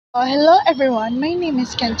Hello everyone, my name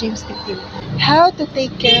is Ken James Titiu. How to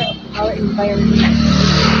take care of our environment?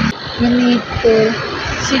 We need to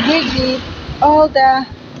segregate all the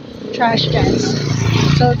trash cans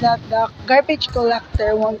so that the garbage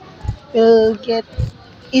collector won't will get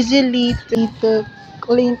easily to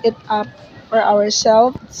clean it up for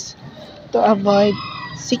ourselves to avoid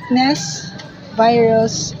sickness,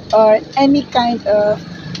 virus, or any kind of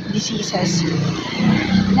diseases.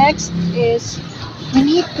 Next is we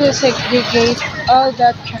need to segregate all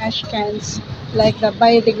the trash cans like the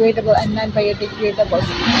biodegradable and non-biodegradable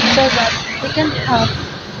so that we can have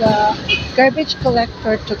the garbage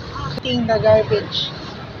collector to clean the garbage,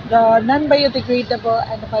 the non-biodegradable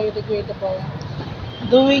and the biodegradable,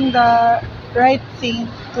 doing the right thing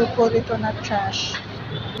to put it on a trash.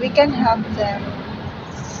 We can have them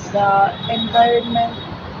the environment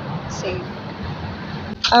safe.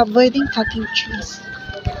 Avoiding cutting trees.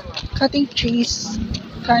 Cutting trees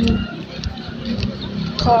can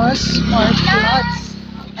cause more floods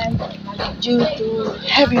and due to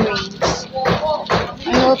heavy rains.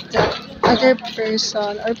 I hope that other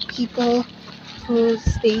person or people who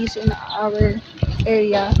stays in our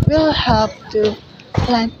area will help to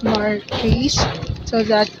plant more trees so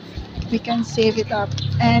that we can save it up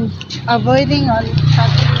and avoiding on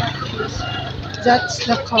cutting more trees. That's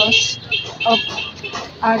the cause of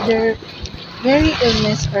other very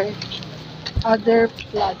illness or other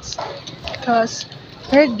floods because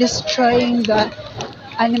we're destroying the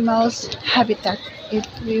animals' habitat if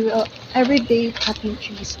we will every day cutting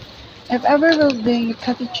trees. If ever we're doing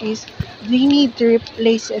cutting trees, we need to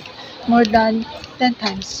replace it more than 10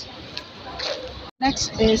 times.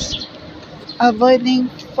 Next is avoiding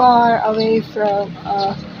far away from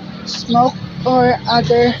smoke or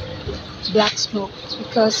other black smoke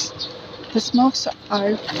because the smokes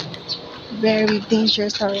are very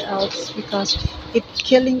dangerous to our health because it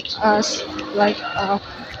killing us like a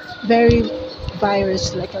very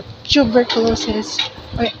virus like a tuberculosis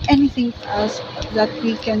or anything else that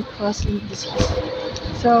we can cause in disease.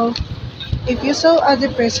 So if you saw other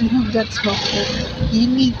person who got smoked, you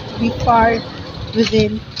need to be far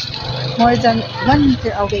within more than 1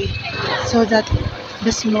 meter away so that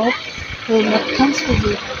the smoke will not come to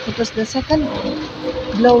you because the second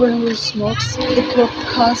blowing with smokes it will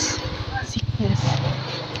cause sickness.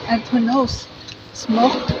 And who knows,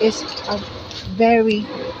 smoke is a very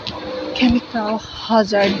chemical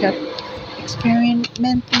hazard that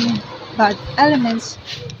experimenting bad elements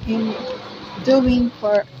in doing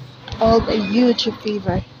for all the huge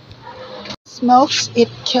fever. Smokes, it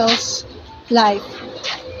kills life.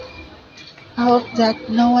 I hope that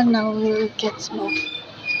no one now will get smoke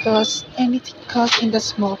because anything caused in the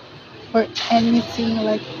smoke or anything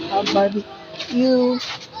like a barbecue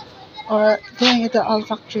or doing it at all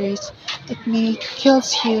factories, it may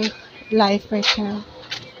kills you life right now.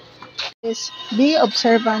 Is be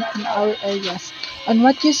observant in our areas on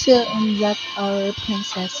what you see in that our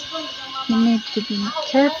places. You need to be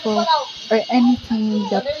careful or anything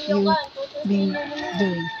that you been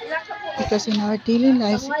doing. Because in our daily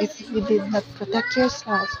lives, if you did not protect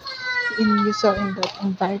yourself in you saw in that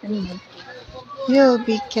environment, you'll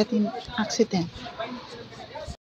be getting accident.